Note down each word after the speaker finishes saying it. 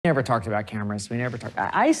Never talked about cameras. We never talked.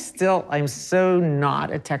 I'm so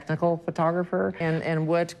not a technical photographer. And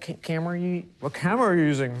what camera are you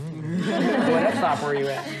using? What f-stop were you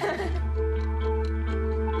at?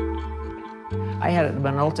 I had a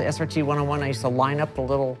Minolta SRT 101. I used to line up the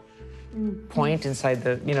little point inside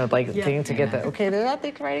the, thing to get the, okay, is that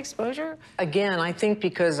the right exposure? Again, I think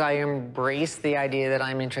because I embrace the idea that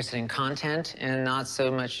I'm interested in content and not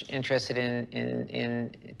so much interested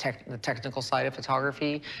in the technical side of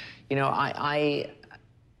photography.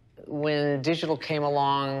 When digital came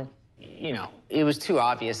along, it was too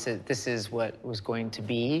obvious that this is what was going to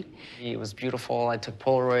be. It was beautiful. I took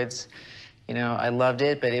Polaroids. I loved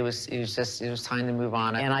it, but it was time to move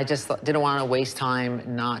on. And I just didn't want to waste time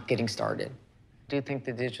not getting started. I do think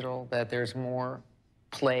that there's more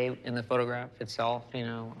play in the photograph itself,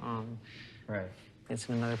 Right. It's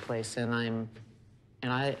in another place, and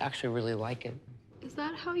I actually really like it. Is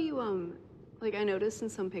that how you, I noticed in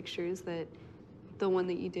some pictures that the one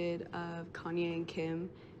that you did of Kanye and Kim,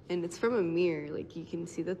 and it's from a mirror, you can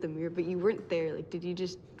see that the mirror, but you weren't there. Did you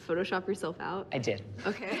just Photoshop yourself out? I did.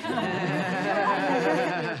 Okay.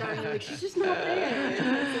 She's just not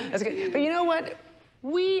there. That's good. But you know what?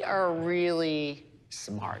 We are really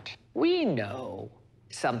smart. We know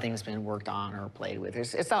something's been worked on or played with.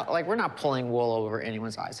 It's not like we're not pulling wool over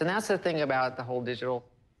anyone's eyes. And that's the thing about the whole digital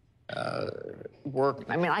work.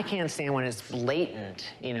 I mean, I can't stand when it's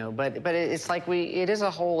blatant, but it's like it is a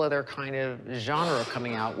whole other kind of genre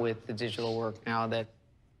coming out with the digital work now that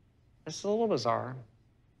it's a little bizarre.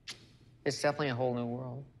 It's definitely a whole new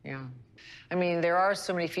world, yeah. I mean, there are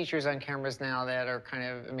so many features on cameras now that are kind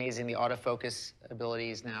of amazing. The autofocus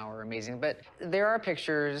abilities now are amazing, but there are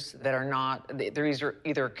pictures that are not, they're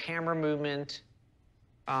either camera movement,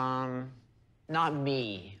 not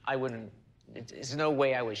me. I wouldn't. There's no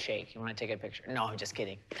way I would shake when I take a picture. No, I'm just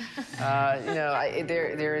kidding.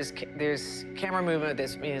 There's camera movement.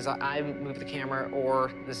 That means I move the camera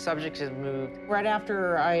or the subject is moved. Right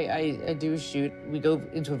after I do a shoot, we go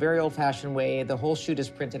into a very old-fashioned way. The whole shoot is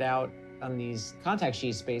printed out on these contact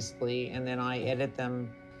sheets, basically, and then I edit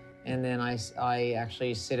them, and then I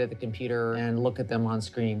actually sit at the computer and look at them on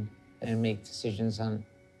screen and make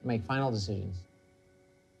final decisions.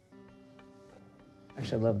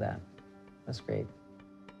 Actually, I love that. That's great.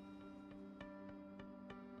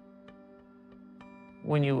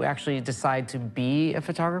 When you actually decide to be a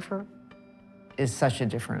photographer, it's such a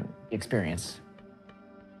different experience.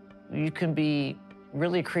 You can be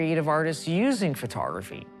really creative artists using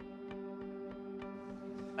photography.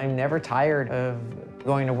 I'm never tired of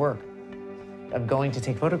going to work, of going to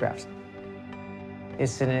take photographs.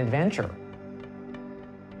 It's an adventure.